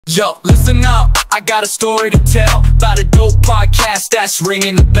Yo, listen up, I got a story to tell about a dope podcast that's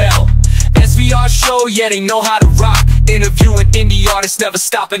ringing the bell. SVR Show, yeah, they know how to rock. Interviewing indie artists, never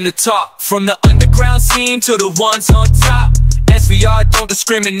stopping to talk. From the underground scene to the ones on top. SVR don't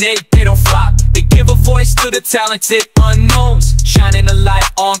discriminate, they don't flop. They give a voice to the talented unknowns, shining a light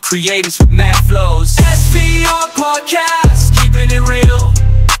on creators with mad flows. SVR Podcast, keeping it real.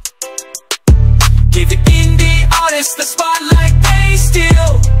 Give the indie artists the spot.